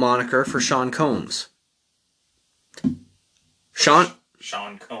not a moniker for Sean Combs. Sean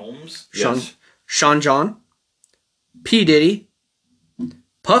Combs? Yes. Sean John, P. Diddy,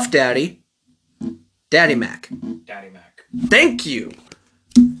 Puff Daddy, Daddy Mac. Daddy Mac. Thank you.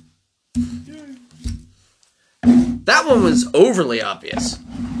 That one was overly obvious.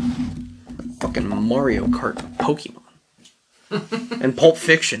 Fucking Mario Kart Pokemon. And Pulp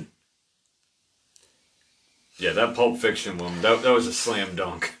Fiction. Yeah, that Pulp Fiction one, that was a slam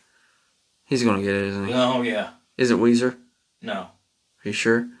dunk. He's gonna get it, isn't he? Oh, yeah. Is it Weezer? No. Are you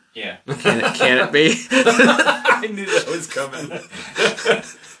sure? Yeah. Can it be? I knew that was coming.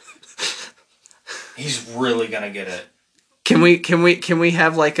 He's really gonna get it. Can we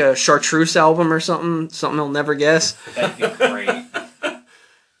have like a Chartreuse album or something? Something he'll never guess? That'd be great.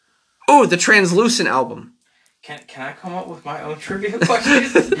 Oh, the Translucent album. Can I come up with my own trivia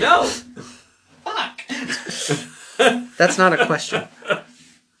questions? No. Fuck. That's not a question.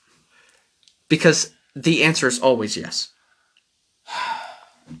 Because the answer is always yes.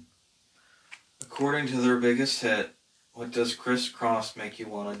 According to their biggest hit, what does crisscross make you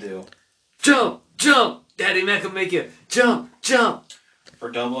want to do? Jump, jump! Daddy Mac will make you jump, jump!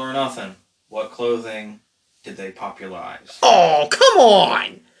 For Double or Nothing, what clothing did they popularize? Oh, come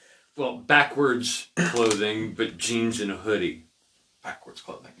on! Well, backwards clothing, but jeans and a hoodie. Backwards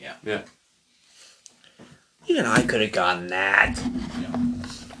clothing, yeah. Yeah. Even I could have gotten that.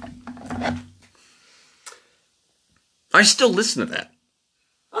 Yeah. I still listen to that.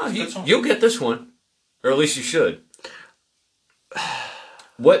 Oh, you'll get this one. Or at least you should.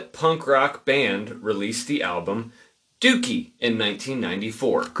 What punk rock band released the album Dookie in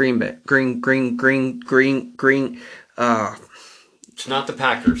 1994? Green Bay. Green. It's not the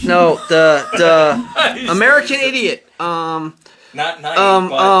Packers. No, the American Idiot. Not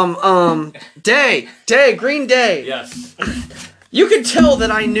 90, Day, Green Day. Yes. You could tell that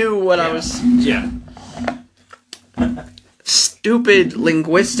I knew what I was. Yeah. Stupid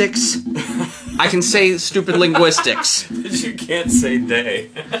linguistics. I can say stupid linguistics. You can't say day.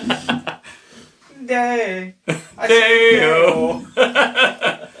 Day. Day-o.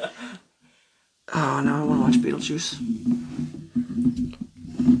 Oh, now I want to watch Beetlejuice.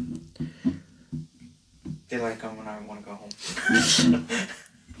 They like them when I want to go home.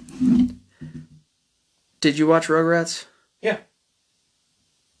 Did you watch Rugrats? Yeah.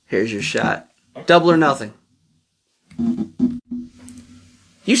 Here's your shot. Okay. Double or nothing.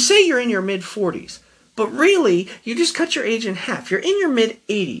 You say you're in your mid-40s, but really, you just cut your age in half. You're in your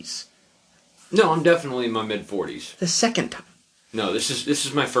mid-80s. No, I'm definitely in my mid-40s. The second time. No, this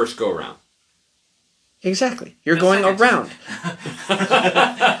is my first go-around. Exactly. You're going around.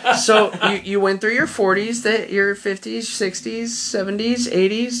 So you went through your 40s, your 50s, 60s, 70s,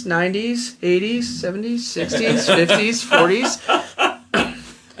 80s, 90s, 80s, 70s, 60s, 50s, 40s.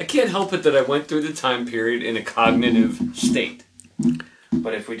 I can't help it that I went through the time period in a cognitive state.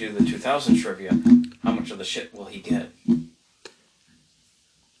 But if we do the 2000 trivia, how much of the shit will he get?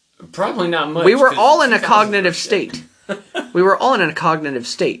 Probably not much. We were 'cause all in a 2000 cognitive state. We were all in a cognitive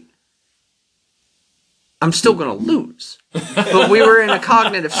state. I'm still going to lose. But we were in a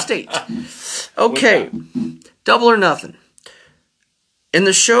cognitive state. Okay. Double or nothing. In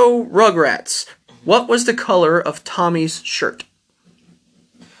the show Rugrats, what was the color of Tommy's shirt?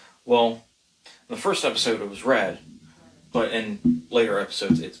 Well, in the first episode it was red, but in later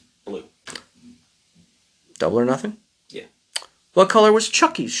episodes it's blue. Double or nothing? Yeah. What color was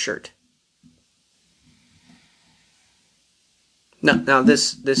Chucky's shirt? No, now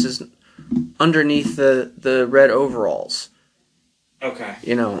this is underneath the red overalls. Okay.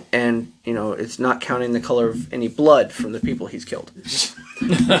 And it's not counting the color of any blood from the people he's killed.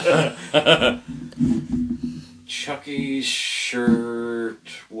 Chucky's shirt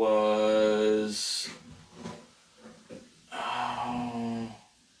was... Oh,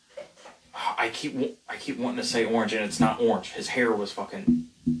 I keep wanting to say orange, and it's not orange. His hair was fucking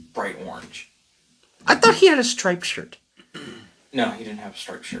bright orange. I thought he had a striped shirt. No, he didn't have a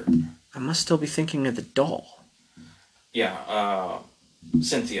striped shirt. I must still be thinking of the doll. Yeah,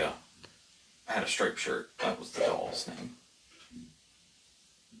 Cynthia had a striped shirt. That was the doll's name.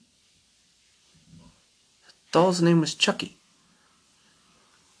 Doll's name was Chucky.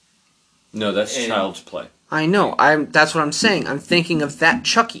 No, that's Child's Play. I know. That's what I'm saying. I'm thinking of that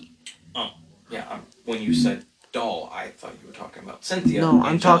Chucky. Oh, yeah. When you said doll, I thought you were talking about Cynthia. No,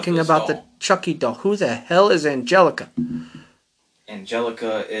 I'm talking about the Chucky doll. Who the hell is Angelica?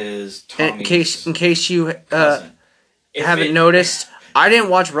 Angelica is Tommy's In case you cousin. haven't noticed, I didn't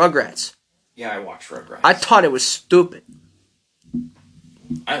watch Rugrats. Yeah, I watched Rugrats. I thought it was stupid.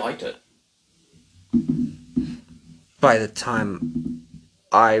 I liked it. By the time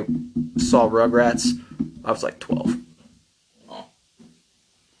I saw Rugrats, I was like 12. Oh.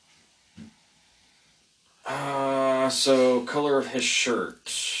 So color of his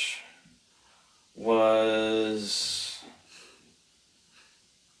shirt was...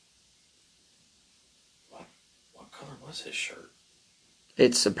 What color was his shirt?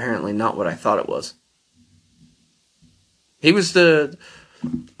 It's apparently not what I thought it was. He was the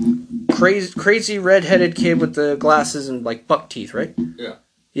crazy red-headed kid with the glasses and like buck teeth, right? Yeah.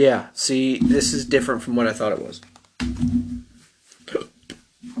 Yeah. See, this is different from what I thought it was.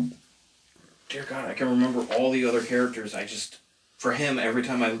 Dear God, I can remember all the other characters. For him, every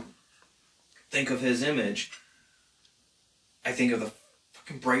time I think of his image, I think of the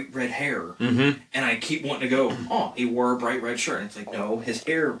fucking bright red hair. Mm-hmm. And I keep wanting to go, oh, he wore a bright red shirt. And it's like, no, his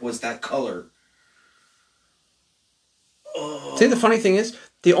hair was that color. Oh. See, the funny thing is,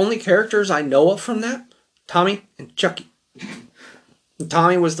 the only characters I know of from that, Tommy and Chucky.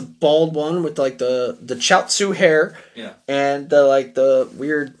 Tommy was the bald one with like the Chaozu hair, yeah, and the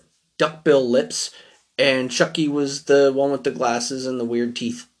weird duckbill lips, and Chucky was the one with the glasses and the weird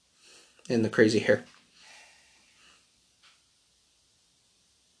teeth and the crazy hair.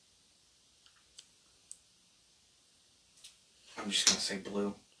 I'm just gonna say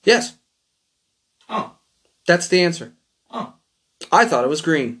blue. Yes. Oh. That's the answer. Oh. I thought it was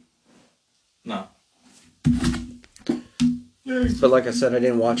green. No. But like I said, I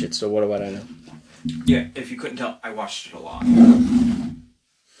didn't watch it, so what do I know? Yeah, if you couldn't tell, I watched it a lot.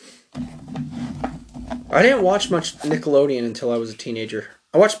 I didn't watch much Nickelodeon until I was a teenager.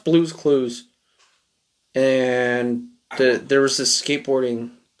 I watched Blue's Clues, and there was this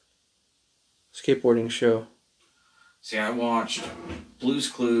skateboarding show. See, I watched Blue's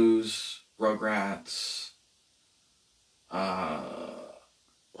Clues, Rugrats.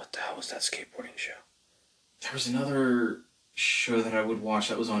 What the hell was that skateboarding show? There was another show that I would watch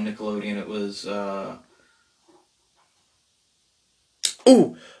that was on Nickelodeon. It was there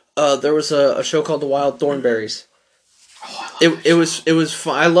was a show called The Wild Thornberrys. Oh, It was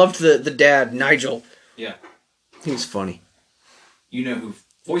fun. I loved the dad, Nigel. Yeah. He was funny. You know who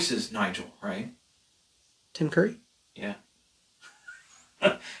voices Nigel, right? Tim Curry? Yeah.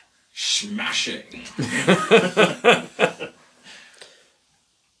 Smashing.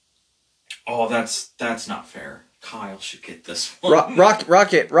 Oh, that's not fair. Kyle should get this one.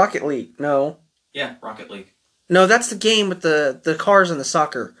 Rocket League. No. Yeah, Rocket League. No, that's the game with the cars and the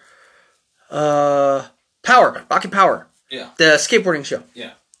soccer. Rocket Power. Yeah. The skateboarding show.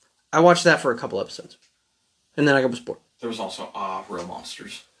 Yeah. I watched that for a couple episodes. And then I got bored. There was also Real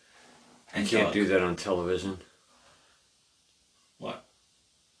Monsters. You can't do that on television. What?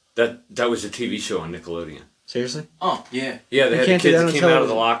 That was a TV show on Nickelodeon. Seriously? Oh, yeah. Yeah, they had the can't do kids that that on came out of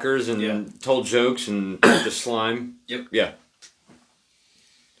the television. lockers and told jokes and the slime. Yep. Yeah.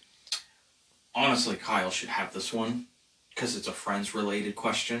 Honestly, Kyle should have this one because it's a Friends-related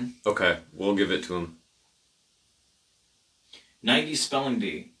question. Okay, we'll give it to him. 90's spelling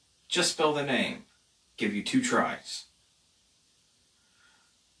bee. Just spell the name. Give you 2 tries.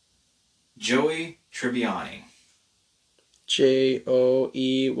 Joey Tribbiani.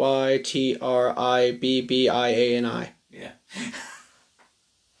 JoeyTribbiani. Yeah.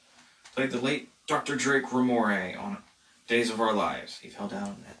 played the late Dr. Drake Ramore on Days of Our Lives. He fell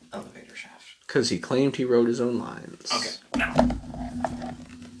down an elevator shaft. Because he claimed he wrote his own lines. Okay, now.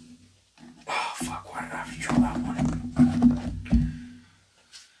 Oh, fuck, why did I have to draw that one?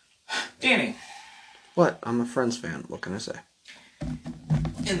 Danny. What? I'm a Friends fan. What can I say?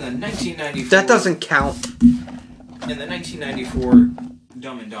 In the 1994... That doesn't count. In the 1994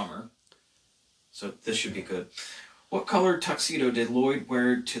 Dumb and Dumber, so this should be good. What color tuxedo did Lloyd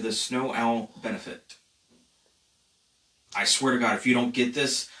wear to the Snow Owl benefit? I swear to God, if you don't get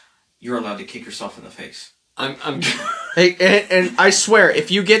this, you're allowed to kick yourself in the face. I'm Hey, and I swear,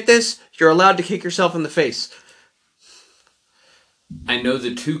 if you get this, you're allowed to kick yourself in the face. I know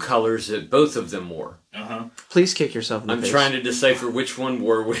the two colors that both of them wore. Uh-huh. Please kick yourself in the face. I'm trying to decipher which one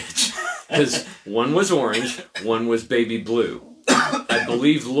wore which. Because one was orange, one was baby blue. I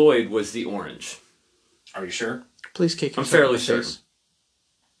believe Lloyd was the orange. Are you sure? Please kick yourself I'm fairly in the certain. face.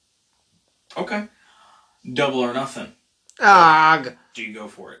 Okay. Double or nothing. Ugh. Do you go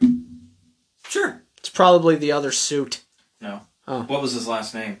for it? Sure. It's probably the other suit. No. Oh. What was his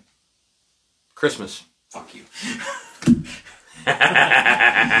last name? Christmas. Fuck you.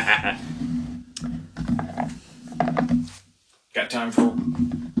 Got time for...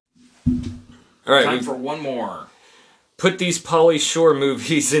 All right, Time for one more. put these Pauly Shore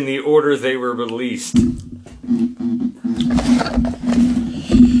movies in the order they were released.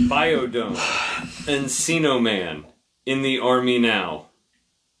 Biodome, Encino Man, In the Army Now.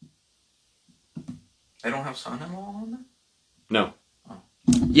 They don't have son-in-law on there? No.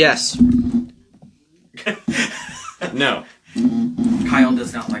 Yes. No. Kyle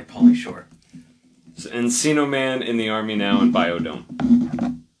does not like Pauly Shore. It's Encino Man, In the Army Now, and Biodome.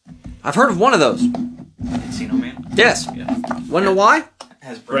 I've heard of one of those. Encino Man? Yes. Yeah. Wanna know why?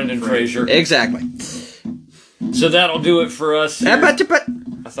 Has Brendan Fraser. Exactly. So that'll do it for us here. But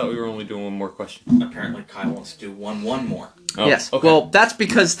I thought we were only doing one more question. Apparently Kyle wants to do one more. Oh, yes. okay. Well, that's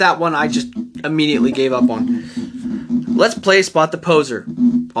because that one I just immediately gave up on. Let's play Spot the Poser.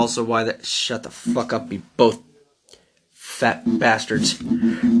 Also, why that... Shut the fuck up, you both fat bastards. He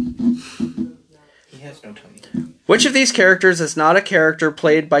has no tummy. Which of these characters is not a character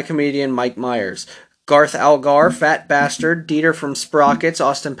played by comedian Mike Myers? Garth Algar, Fat Bastard, Dieter from Sprockets,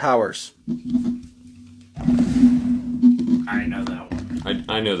 Austin Powers. I know that one.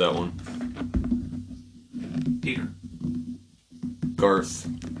 I know that one. Peter. Garth.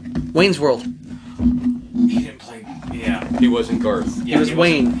 Wayne's World. He didn't play... Yeah. He wasn't Garth. Yeah, was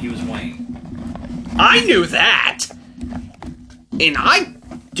Wayne. He was Wayne. I knew that! And I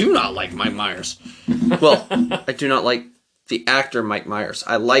do not like Mike Myers. Well, I do not like the actor Mike Myers.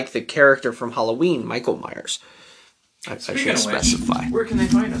 I like the character from Halloween, Michael Myers. I should specify. Where can they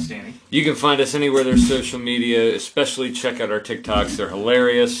find us, Danny? You can find us anywhere there's social media, especially check out our TikToks. They're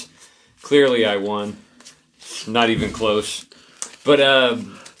hilarious. Clearly I won. Not even close. But,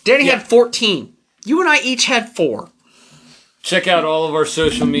 Danny yeah. had 14. You and I each had 4. Check out all of our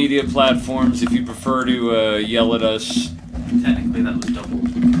social media platforms if you prefer to yell at us Technically, that was double.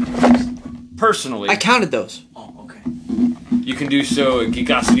 personally. I counted those. Oh, okay. You can do so at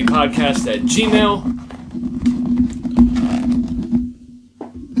geekositypodcast@gmail.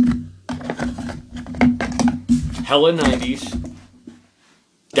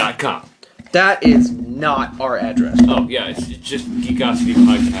 Hella90s.com. That is not our address. Oh, yeah, it's just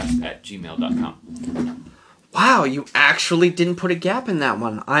geekositypodcast@gmail.com. Wow, you actually didn't put a gap in that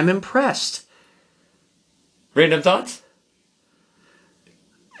one. I'm impressed. Random thoughts?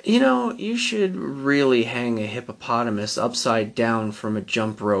 You know, you should really hang a hippopotamus upside down from a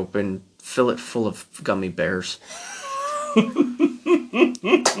jump rope and fill it full of gummy bears.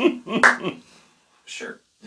 Sure.